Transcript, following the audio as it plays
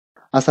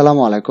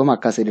আসসালামু আলাইকুম,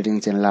 আক্কাস এডিটিং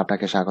চ্যানেলে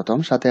আপনাকে স্বাগতম।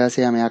 সাথে আছি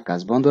আমি আক্কাস।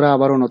 বন্ধুরা,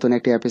 আবারও নতুন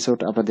একটি এপিসোড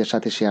আপনাদের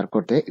সাথে শেয়ার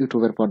করতে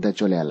ইউটিউবের পর্দায়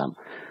চলে এলাম।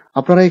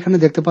 আপনারা এখানে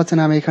দেখতে পাচ্ছেন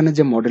আমি এখানে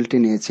যে মডেলটি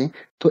নিয়েছি,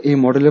 তো এই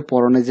মডেলের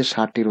পরনে যে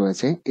শার্টটি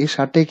রয়েছে, এই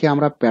শার্টটিকে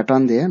আমরা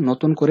প্যাটার্ন দিয়ে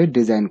নতুন করে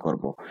ডিজাইন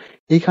করব।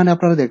 এইখানে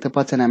আপনারা দেখতে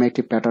পাচ্ছেন আমি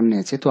একটি প্যাটার্ন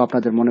নিয়েছি। তো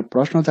আপনাদের মনে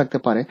প্রশ্ন থাকতে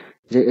পারে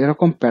যে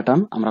এরকম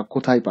প্যাটার্ন আমরা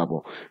কোথায় পাবো।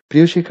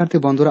 প্রিয় শিক্ষার্থী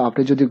বন্ধুরা,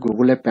 আপনি যদি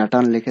গুগলে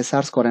প্যাটার্ন লিখে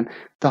সার্চ করেন,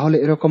 তাহলে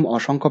এরকম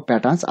অসংখ্য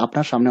প্যাটার্নস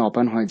আপনার সামনে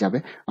ওপেন হয়ে যাবে।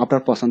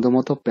 আপনার পছন্দ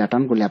মতো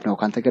প্যাটার্নগুলি আপনি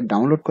ওখান থেকে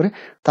ডাউনলোড করে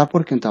তারপর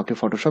কিন্তু আপনি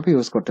ফটোশপে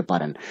ইউজ করতে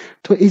পারেন।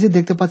 তো এই যে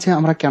দেখতে পাচ্ছি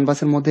আমরা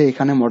ক্যানভাসের মধ্যে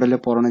এখানে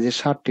মডেলের পরনে যে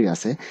শার্টটি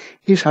আছে,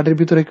 এই শার্টের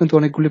ভিতরে কিন্তু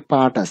অনেকগুলি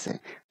পার্ট আছে।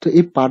 তো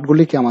এই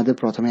পার্টগুলিকে আমাদের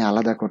প্রথমে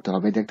আলাদা করতে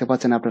হবে। দেখতে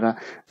পাচ্ছেন আপনারা,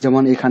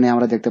 যেমন এখানে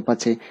আমরা দেখতে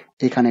পাচ্ছি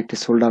এখানে একটি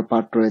শোল্ডার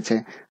পার্ট রয়েছে,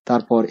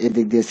 তারপর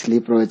এদিক দিয়ে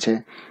স্লিপ রয়েছে,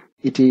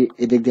 এটি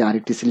এদিক দিয়ে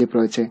আরেকটি স্লিপ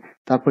রয়েছে,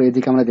 তারপর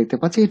এদিকে আমরা দেখতে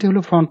পাচ্ছি এটি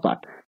হলো ফ্রন্ট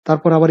পার্ট।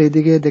 তারপর আবার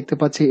এদিকে দেখতে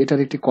পাচ্ছি এটার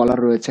একটি কলার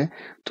রয়েছে।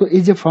 তো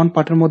এই যে ফ্রন্ট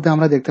পার্টের মধ্যে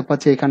আমরা দেখতে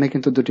পাচ্ছি এখানে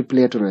কিন্তু দুটি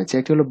প্লেট রয়েছে,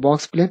 একটি হলো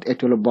বক্স প্লেট,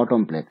 একটি হলো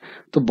বটম প্লেট।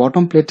 তো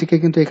বটম প্লেটটিকে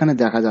কিন্তু এখানে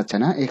দেখা যাচ্ছে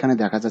না, এখানে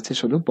দেখা যাচ্ছে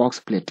শুধু বক্স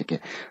প্লেটটিকে।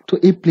 তো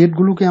এই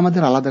প্লেটগুলোকে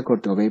আমাদের আলাদা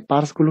করতে হবে, এই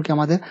পার্টস গুলোকে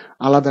আমাদের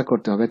আলাদা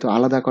করতে হবে। তো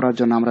আলাদা করার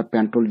জন্য আমরা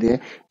পেন টুল দিয়ে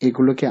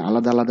এইগুলোকে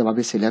আলাদা আলাদা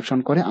ভাবে সিলেকশন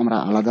করে আমরা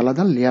আলাদা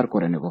আলাদা লেয়ার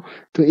করে নেব।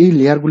 তো এই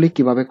লেয়ারগুলি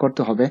কিভাবে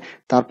করতে হবে,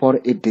 তারপর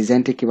এই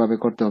ডিজাইনটি কিভাবে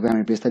করতে হবে,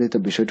 আমি বিস্তারিত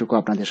বিষয়টুকু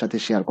আপনাদের সাথে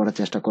শেয়ার করার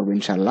চেষ্টা করবো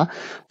ইনশাল্লাহ।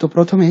 তো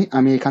প্রথমেই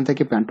আমি এখান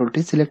থেকে পেন টুলটি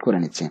সিলেক্ট করে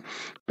নিচ্ছি।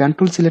 পেন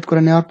টুল সিলেক্ট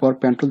করে নেওয়ার পর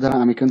পেন টুল দ্বারা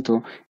আমি কিন্তু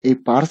এই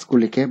পার্টস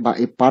গুলিকে বা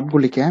এই পার্ট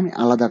গুলিকে আমি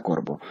আলাদা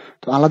করব।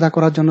 তো আলাদা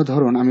করার জন্য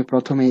ধরুন আমি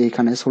প্রথমে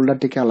এখানে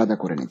শোল্ডারটিকে আলাদা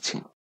করে নিচ্ছি।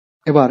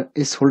 এবার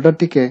এই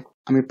শোল্ডারটিকে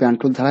আমি পেন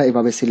টুল দ্বারা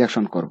এভাবে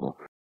সিলেকশন করব।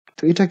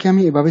 তো এটাকে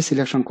আমি এভাবে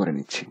সিলেকশন করে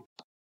নিচ্ছি।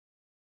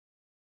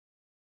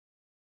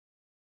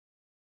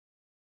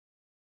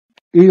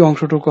 এই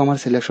অংশটুকু আমার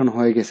সিলেকশন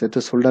হয়ে গেছে। তো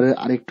শোল্ডারের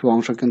আরেকটু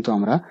অংশ কিন্তু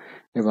আমরা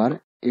এবার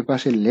এই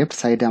পাশে লেফট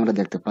সাইডে আমরা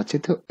দেখতে পাচ্ছি।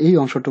 তো এই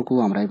অংশটুকু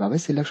আমরা এভাবে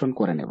সিলেকশন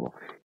করে নেব।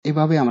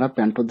 এভাবে আমরা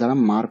পেন টুল দ্বারা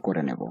মার্ক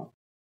করে নেব।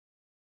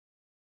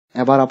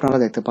 এবার আপনারা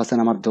দেখতে পাচ্ছেন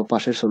আমার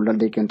দুপাশের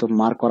শোল্ডারটি কিন্তু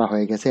মার্ক করা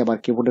হয়ে গেছে। এবার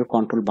কিবোর্ডের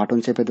কন্ট্রোল বাটন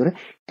চেপে ধরে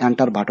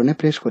এন্টার বাটনে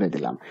প্রেস করে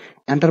দিলাম।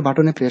 এন্টার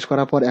বাটনে প্রেস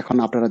করার পর এখন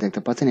আপনারা দেখতে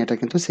পাচ্ছেন এটা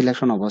কিন্তু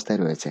সিলেকশন অবস্থায়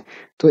রয়েছে।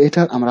 তো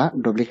এটা আমরা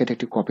ডুপ্লিকেট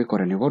একটি কপি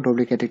করে নেব,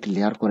 ডুপ্লিকেট একটি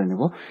লেয়ার করে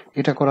নেব।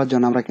 এটা করার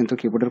জন্য আমরা কিন্তু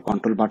কিবোর্ডের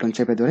কন্ট্রোল বাটন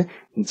চেপে ধরে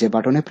যে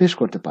বাটনে প্রেস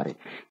করতে পারি।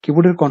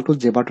 কিবোর্ডের কন্ট্রোল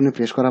যে বাটনে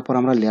প্রেস করার পর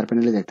আমরা লেয়ার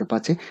প্যানেলে দেখতে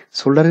পাচ্ছি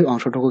শোল্ডারের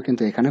অংশটুকু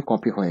কিন্তু এখানে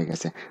কপি হয়ে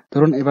গেছে।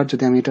 ধরুন এবার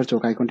যদি আমি এটার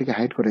চোখ আইকনটিকে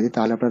হাইড করে দিই,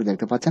 তাহলে আপনারা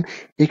দেখতে পাচ্ছেন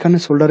এখানে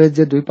শোল্ডারের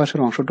যে দুই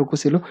পাশের অংশটুকু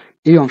ছিল,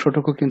 এই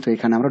অংশটুকু কিন্তু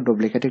এখানে আমরা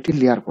ডুপ্লিকেট একটি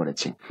লেয়ার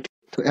করেছি।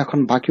 তো এখন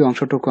বাকি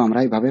অংশটুকু আমরা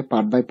এইভাবে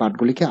পার্ট বাই পার্ট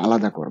গুলিকে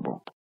আলাদা করব।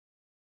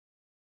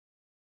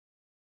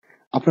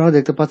 আপনারা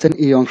দেখতে পাচ্ছেন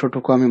এই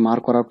অংশটুকু আমি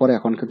মার্ক করার পর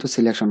এখন কিন্তু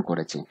সিলেকশন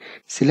করেছি।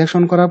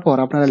 সিলেকশন করার পর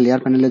আপনারা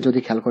লেয়ার প্যানেলে যদি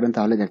খেয়াল করেন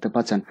তাহলে দেখতে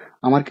পাচ্ছেন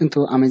আমার কিন্তু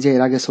আমি যে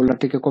এর আগে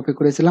শোল্ডারটিকে কপি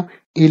করেছিলাম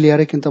এই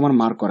লেয়ারে কিন্তু আমার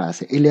মার্ক করা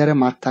আছে। এই লেয়ারে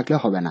মার্ক থাকলে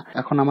হবে না,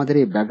 এখন আমাদের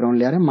এই ব্যাকগ্রাউন্ড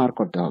লেয়ারে মার্ক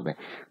করতে হবে।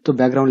 তো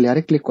ব্যাকগ্রাউন্ড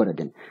লেয়ারে ক্লিক করে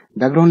দিন।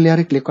 ব্যাকগ্রাউন্ড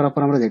লেয়ারে ক্লিক করার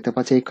পর আমরা দেখতে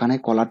পাচ্ছি এখানে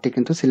কলারটি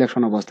কিন্তু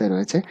সিলেকশন অবস্থায়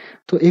রয়েছে।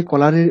 তো এই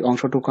কলারের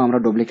অংশটুকু আমরা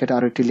ডুপ্লিকেট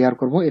আরো একটি লেয়ার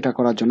করব। এটা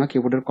করার জন্য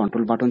কিবোর্ডের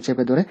কন্ট্রোল বাটন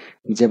চেপে ধরে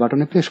যে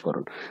বাটনে প্রেস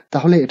করুন,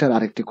 তাহলে এটার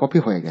আরেকটি কপি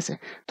হয়ে গেছে।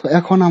 তো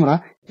এখন আমরা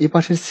এই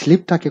পাশের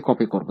স্লিপটাকে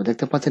কপি করব।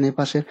 দেখতে পাচ্ছেন এই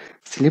পাশের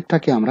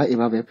স্লিপটাকে আমরা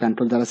এভাবে পেন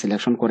টুল দ্বারা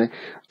সিলেকশন করে,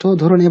 তো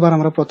ধরুন এবার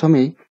আমরা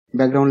প্রথমেই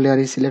ব্যাকগ্রাউন্ড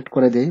লেয়ারে সিলেক্ট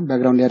করে দিই,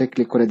 ব্যাকগ্রাউন্ড লেয়ারে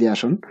ক্লিক করে দিয়ে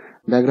আসুন।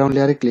 ব্যাকগ্রাউন্ড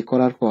লেয়ারে ক্লিক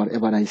করার পর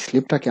এবার এই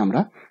স্লিপটাকে আমরা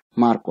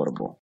মার্ক করব।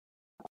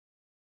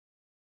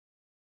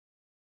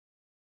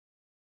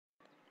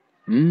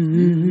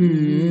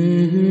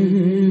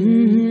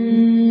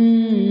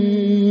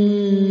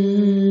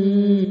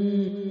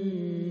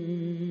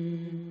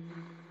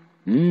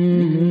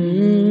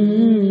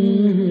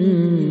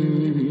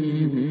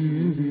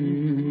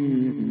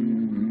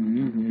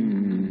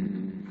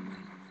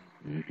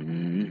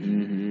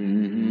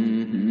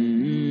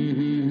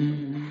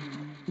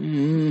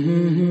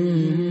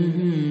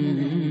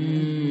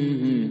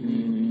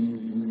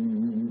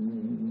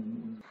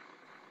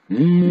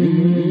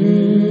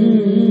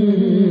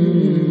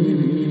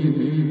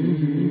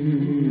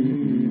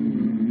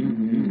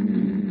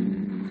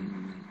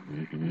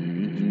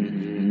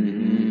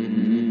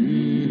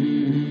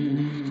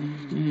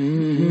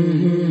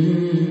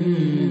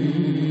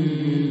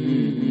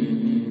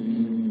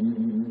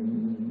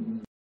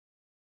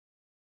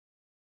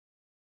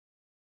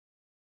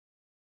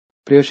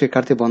 প্রিয়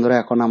শিক্ষার্থী বন্ধুরা,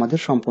 এখন আমাদের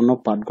সম্পূর্ণ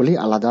পার্টগুলি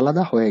আলাদা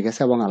আলাদা হয়ে গেছে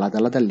এবং আলাদা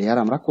আলাদা লেয়ার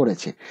আমরা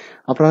করেছি।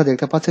 আপনারা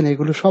দেখতে পাচ্ছেন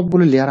এইগুলো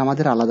সবগুলো লেয়ার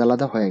আমাদের আলাদা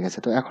আলাদা হয়ে গেছে।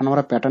 তো এখন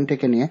আমরা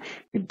প্যাটার্নটিকে নিয়ে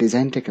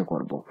ডিজাইনটিকে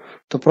করব।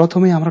 তো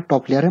প্রথমেই আমরা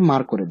টপ লেয়ারে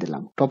মার্ক করে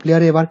দিলাম। টপ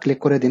লেয়ারে এবার ক্লিক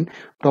করে দিন।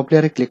 টপ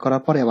লেয়ারে ক্লিক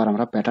করার পর এবার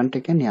আমরা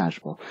প্যাটার্নটিকে নিয়ে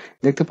আসব।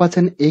 দেখতে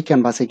পাচ্ছেন এই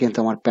ক্যানভাসে কিন্তু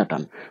আমার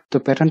প্যাটার্ন। তো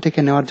প্যাটার্নটিকে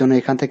নেওয়ার জন্য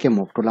এখান থেকে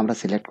মুভ টুল আমরা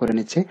সিলেক্ট করে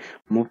নিচ্ছি।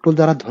 মুভ টুল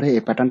দ্বারা ধরে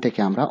এই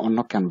প্যাটার্নটিকে আমরা অন্য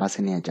ক্যানভাসে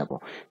নিয়ে যাব।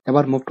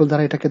 এবার মুভ টুল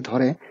দ্বারা এটাকে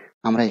ধরে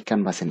আমরা এই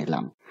ক্যানভাসে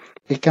নিলাম।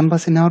 এই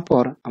ক্যানভাসে নেওয়ার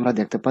পর আমরা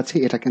দেখতে পাচ্ছি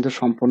এটা কিন্তু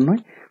সম্পূর্ণই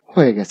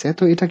হয়ে গেছে।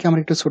 তো এটাকে আমরা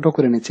একটু ছোট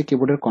করে নিচ্ছি,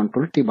 কিবোর্ডের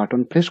কন্ট্রোল টি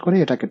বাটন প্রেস করে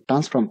এটাকে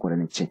ট্রান্সফর্ম করে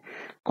নিচ্ছি।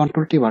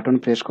 কন্ট্রোল টি বাটন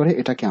প্রেস করে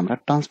এটাকে আমরা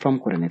ট্রান্সফর্ম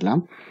করে নিলাম।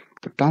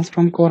 তো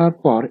ট্রান্সফর্ম করার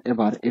পর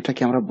এবার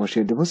এটাকে আমরা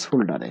বসিয়ে দেব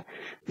শোল্ডারে।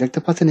 দেখতে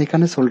পাচ্ছেন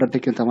এখানে শোল্ডারটি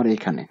কিন্তু আমার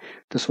এখানে,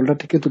 তো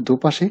শোল্ডারটি কিন্তু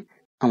দুপাশে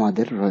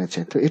আমাদের রয়েছে।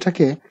 তো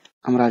এটাকে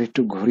আমরা আর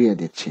একটু ঘুরিয়ে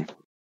দিচ্ছি।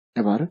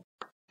 এবার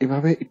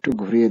এভাবে একটু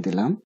ঘুরিয়ে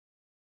দিলাম,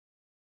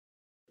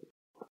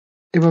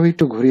 এভাবে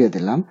একটু ঘুরিয়ে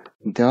দিলাম।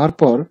 দেওয়ার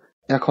পর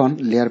এখন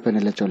লেয়ার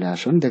প্যানেলে চলে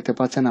আসুন। দেখতে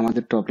পাচ্ছেন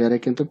আমাদের টপ লেয়ারে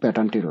কিন্তু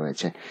প্যাটার্নটি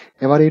রয়েছে।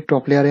 এবার এই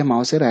টপ লেয়ারে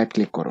মাউসে রাইট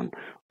ক্লিক করুন।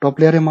 টপ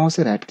লেয়ারে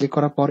মাউসে রাইট ক্লিক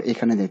করার পর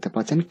এখানে দেখতে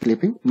পাচ্ছেন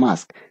ক্লিপিং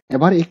মাস্ক।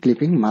 এবার এই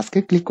ক্লিপিং মাস্কে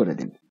ক্লিক করে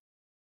দিন।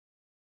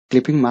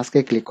 ক্লিপিং মাস্কে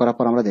ক্লিক করার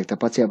পর আমরা দেখতে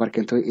পাচ্ছি এবার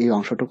কিন্তু এই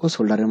অংশটুকু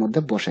শোল্ডারের মধ্যে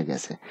বসে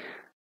গেছে।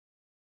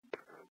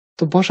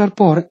 তো বসার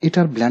পর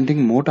এটার ব্লেন্ডিং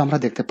মোড আমরা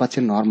দেখতে পাচ্ছি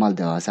নরমাল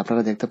দেওয়া আছে।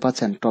 আপনারা দেখতে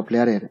পাচ্ছেন টপ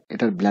লেয়ারের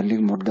এটার ব্লেন্ডিং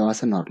মোড দেওয়া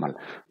আছে নরমাল।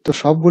 তো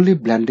সবগুলি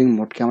ব্লেন্ডিং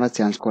মোডকে আমরা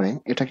চেঞ্জ করে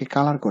এটাকে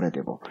কালার করে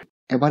দেব।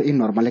 এবার এই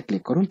নরমালে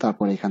ক্লিক করুন,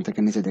 তারপর এখান থেকে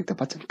নিচে দেখতে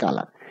পাচ্ছেন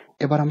কালার।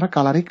 এবার আমরা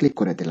কালারে ক্লিক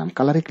করে দিলাম।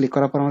 কালারে ক্লিক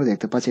করার পর আমরা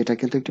দেখতে পাচ্ছি এটা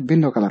কিন্তু একটি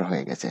ভিন্ন কালার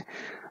হয়ে গেছে।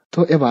 তো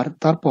এবার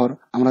তারপর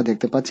আমরা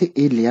দেখতে পাচ্ছি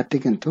এই লেয়ারটি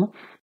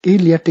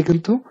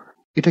কিন্তু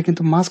এটা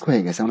কিন্তু মাস্ক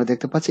হয়ে গেছে। আমরা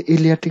দেখতে পাচ্ছি এই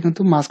লেয়ারটি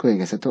কিন্তু মাস্ক হয়ে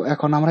গেছে। তো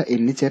এখন আমরা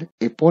এর নিচের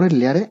এই পরের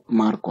লেয়ারে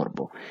মার্ক করব।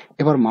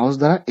 এবার মাউস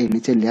দ্বারা এই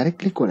নিচের লেয়ারে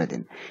ক্লিক করে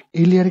দিন।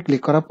 এই লেয়ারে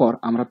ক্লিক করার পর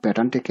আমরা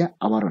প্যাটার্নটিকে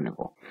আবারও নেব।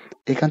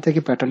 এখান থেকে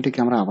প্যাটার্নটিকে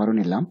আমরা আবারও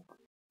নিলাম।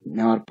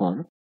 নেওয়ার পর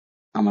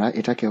আমরা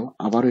এটাকেও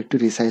আবারও একটু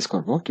রিসাইজ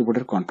করব।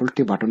 কিবোর্ডের কন্ট্রোল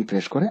টি বাটন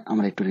প্রেস করে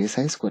আমরা একটু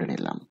রিসাইজ করে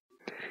নিলাম।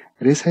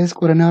 রিসাইজ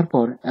করে নেওয়ার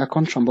পর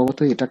এখন সম্ভবত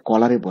এটা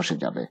কলারে বসে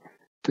যাবে।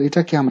 তো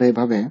এটাকে আমরা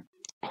এভাবে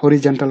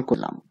হরিজন্টাল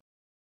করলাম।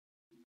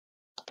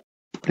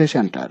 Press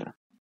enter.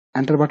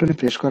 এন্টার বাটনে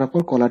প্রেস করার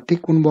পর কলারটি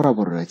কোন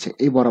বরাবর রয়েছে?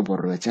 এই বরাবর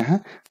রয়েছে,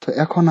 হ্যাঁ। তো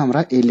এখন আমরা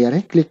এই লেয়ারে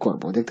ক্লিক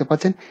করব। দেখতে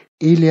পাচ্ছেন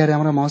এই লেয়ারে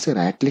আমরা মাউসে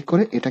রাইট ক্লিক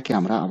করে এটাকে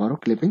আমরা আবারও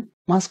ক্লিপিং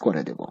মাস্ক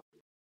করে দেব।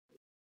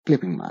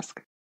 Clipping mask.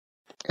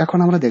 এখন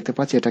আমরা দেখতে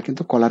পাচ্ছি এটা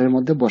কিন্তু কলারের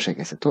মধ্যে বসে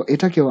গেছে। তো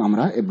এটাকেও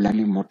আমরা এই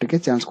ব্লেন্ডিং মোডটিকে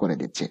চেঞ্জ করে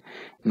দিচ্ছি।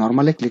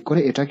 নরমালে ক্লিক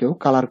করে এটাকেও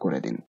কালার করে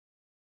দিন।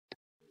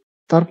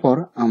 তারপর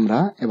আমরা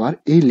এবার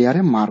এই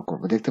লেয়ারে মার্ক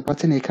করব। দেখতে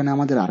পাচ্ছেন এখানে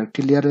আমাদের আরেকটি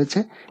লেয়ার রয়েছে।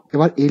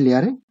 এবার এই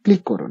লেয়ারে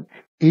ক্লিক করুন।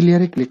 এই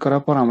লেয়ারে ক্লিক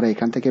করার পর আমরা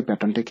এখান থেকে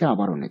প্যাটার্নটিকে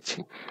আবারও নিচ্ছি।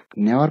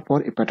 নেওয়ার পর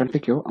এই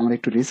প্যাটার্নটিকেও আমরা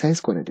একটু রিসাইজ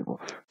করে দিব।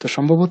 তো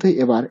সম্ভবত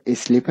এবার এই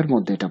স্লিপের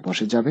মধ্যে এটা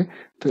বসে যাবে।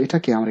 তো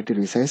এটাকে আমরা একটু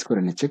রিসাইজ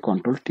করে নিচ্ছি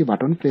কন্ট্রোল টি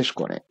বাটন প্রেস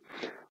করে।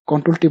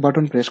 কন্ট্রোল টি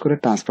বাটন প্রেস করে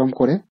ট্রান্সফর্ম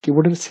করে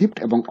কিবোর্ডের শিফট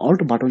এবং অল্ট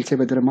বাটন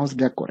চেপে ধরে মাউস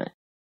ড্র্যাগ করে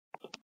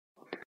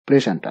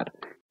প্রেস এন্টার।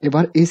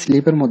 এবার এই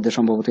স্লিপের মধ্যে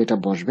সম্ভবত এটা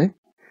বসবে।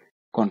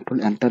 কন্ট্রোল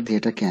এন্টার দিয়ে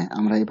এটাকে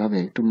আমরা এইভাবে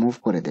একটু মুভ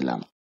করে দিলাম।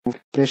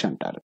 Press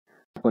enter.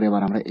 তারপর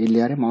এবার আমরা এই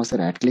লেয়ারে মাউসে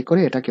রাইট ক্লিক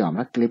করে এটাকেও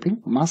আমরা ক্লিপিং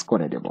মাস্ক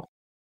করে দেব।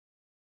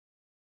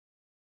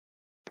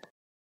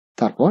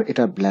 তারপর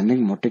এটা ব্লেন্ডিং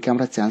মোডটিকে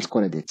আমরা চেঞ্জ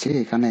করে দিচ্ছি।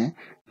 এখানে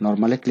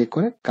নরমালে ক্লিক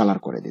করে কালার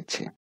করে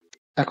দিচ্ছি।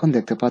 এখন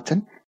দেখতে পাচ্ছেন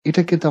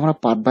এটা কিন্তু আমরা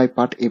পার্ট বাই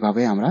পার্ট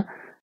এভাবে আমরা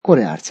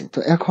করে আসছি। তো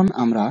এখন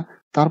আমরা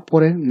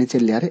তারপরে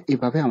নিচের লেয়ারে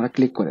এইভাবে আমরা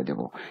ক্লিক করে দেব।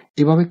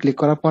 এভাবে ক্লিক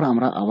করার পর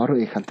আমরা আবারও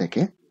এখান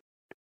থেকে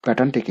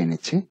প্যাটার্নটিকে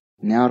নিচ্ছি।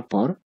 নেওয়ার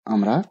পর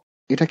আমরা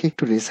এটাকে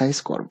একটু রিসাইজ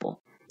করব।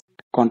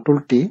 কন্ট্রোল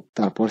টি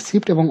তারপর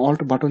শিফট এবং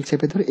অল্ট বাটন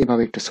চেপে ধরে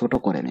এভাবে একটু ছোট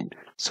করে নিন।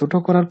 ছোট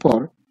করার পর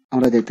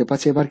আমরা দেখতে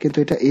পাচ্ছি এবার কিন্তু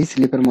এটা এই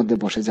স্লিপের মধ্যে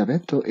বসে যাবে।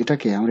 তো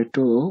এটাকে আমরা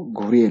একটু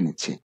ঘুরিয়ে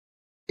নিচ্ছি।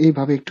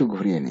 এইভাবে একটু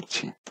ঘুরিয়ে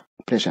নিচ্ছি।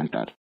 Press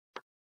enter.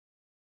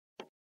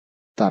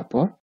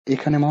 তারপর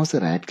এখানে মাউসে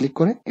রাইট ক্লিক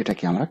করে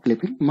এটাকে আমরা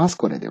ক্লিপিং মাস্ক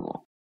করে দেব।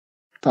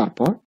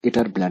 তারপর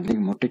এটার ব্লেন্ডিং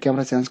মোডটিকে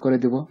আমরা চেঞ্জ করে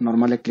দেব।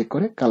 নরমালে ক্লিক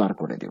করে কালার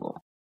করে দেব।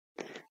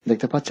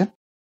 দেখতে পাচ্ছেন?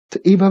 তো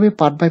এইভাবে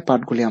পার্ট বাই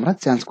পার্ট গুলি আমরা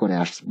চেঞ্জ করে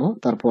আসবো।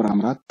 তারপর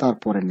আমরা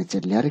তারপরের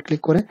নিচের লেয়ারে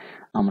ক্লিক করে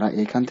আমরা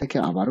এখান থেকে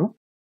আবারও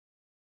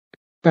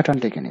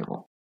প্যাটার্নটিকে নেব।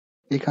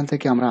 এখান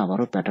থেকে আমরা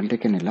আবারও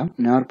প্যাটার্নটিকে নিলাম।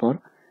 নেওয়ার পর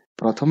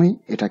প্রথমেই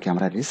এটাকে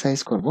আমরা রিসাইজ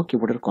করব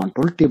কিবোর্ডের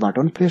কন্ট্রোল টি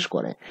বাটন প্রেস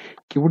করে।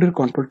 কিবোর্ডের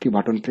কন্ট্রোল টি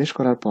বাটন প্রেস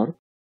করার পর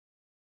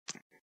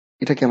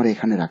এটাকে আমরা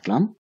এখানে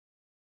রাখলাম।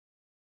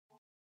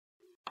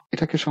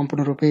 এটাকে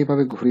সম্পূর্ণরূপে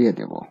এইভাবে ঘুরিয়ে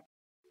দেব।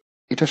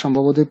 এটা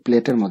সম্ভবত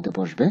প্লেটের মধ্যে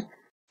বসবে।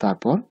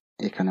 তারপর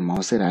এখানে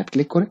মাউসে রাইট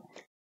ক্লিক করে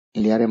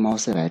লেয়ারে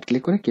মাউসে রাইট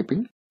ক্লিক করে ক্লিপিং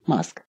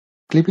মাস্ক।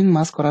 ক্লিপিং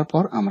মাস্ক করার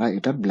পর আমরা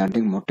এটার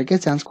ব্লেন্ডিং মোডটাকে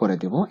চেঞ্জ করে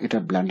দেব।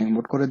 এটার ব্লেন্ডিং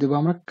মোড করে দেব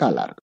আমরা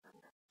কালার।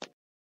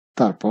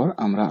 তারপর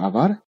আমরা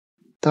আবার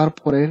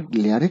তারপরের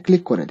লেয়ারে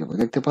ক্লিক করে দেব।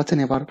 দেখতে পাচ্ছেন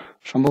এবার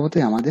সম্ভবত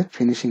আমাদের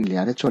ফিনিশিং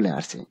লেয়ারে চলে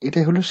আসছে।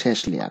 এটাই হলো শেষ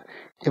লেয়ার।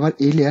 এবার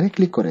এই লেয়ারে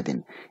ক্লিক করে দিন।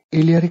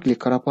 এই লেয়ারে ক্লিক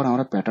করার পর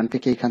আমরা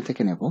প্যাটার্নটিকে এখান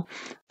থেকে নেব।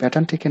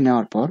 প্যাটার্নটিকে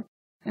নেওয়ার পর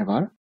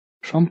এবার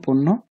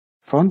সম্পূর্ণ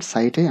ফ্রন্ট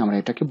সাইডে আমরা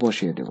এটাকে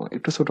বসিয়ে দেব।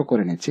 একটু ছোট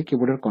করে নিচ্ছি।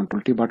 কিবোর্ডের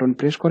কন্ট্রোল টি বাটন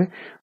প্রেস করে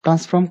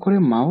ট্রান্সফর্ম করে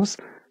মাউস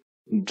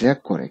ড্র্যাগ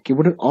করে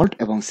কিবোর্ডের অল্ট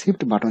এবং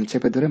শিফট বাটন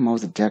চেপে ধরে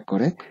মাউস ড্র্যাগ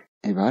করে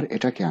এবার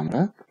এটাকে আমরা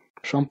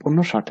সম্পূর্ণ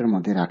শার্টের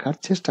মধ্যে রাখার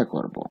চেষ্টা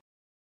করব।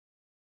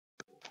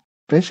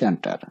 Press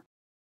enter.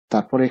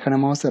 তারপর এখানে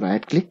মাউসে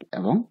রাইট ক্লিক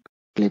এবং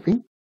clipping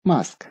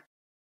mask.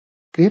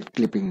 Create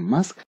clipping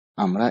mask.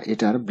 আমরা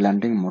এটার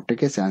ব্লেন্ডিং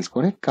মোডটিকে চেঞ্জ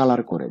করে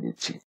কালার করে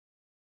দিচ্ছি।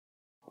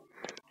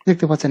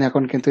 দেখতে পাচ্ছেন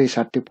এখন কিন্তু এই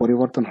শার্টটি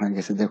পরিবর্তন হয়ে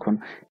গেছে। দেখুন,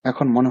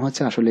 এখন মনে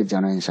হচ্ছে আসলে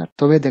জেনুইন শার্ট।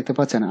 তবে দেখতে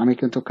পাচ্ছেন আমি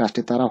কিন্তু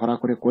কাজটি তাড়াহুড়া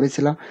করে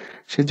করেছিলাম।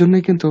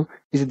 সেজন্যই কিন্তু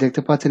এই যে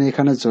দেখতে পাচ্ছেন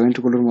এখানে জয়েন্ট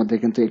গুলোর মধ্যে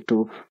কিন্তু একটু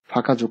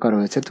ফাঁকা-জোকা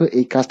রয়েছে। তো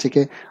এই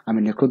কাজটিকে আমি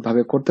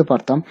নিখুঁতভাবে করতে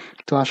পারতাম।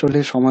 তো আসলে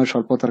সময়ের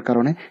স্বল্পতার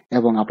কারণে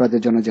এবং আপনাদের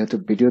জন্য যেহেতু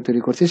ভিডিও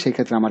তৈরি করছি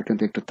সেক্ষেত্রে আমার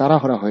কিন্তু একটু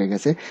তাড়াহুড়া হয়ে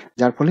গেছে।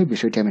 যার ফলে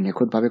বিষয়টি আমি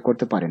নিখুঁতভাবে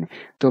করতে পারিনি।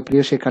 তো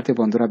প্রিয় শিক্ষার্থী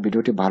বন্ধুরা,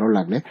 ভিডিওটি ভালো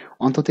লাগলে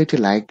অন্তত একটি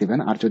লাইক দিবেন।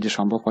 আর যদি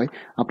সম্ভব হয়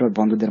আপনার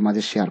বন্ধুদের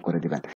মাঝে শেয়ার করে দিবেন।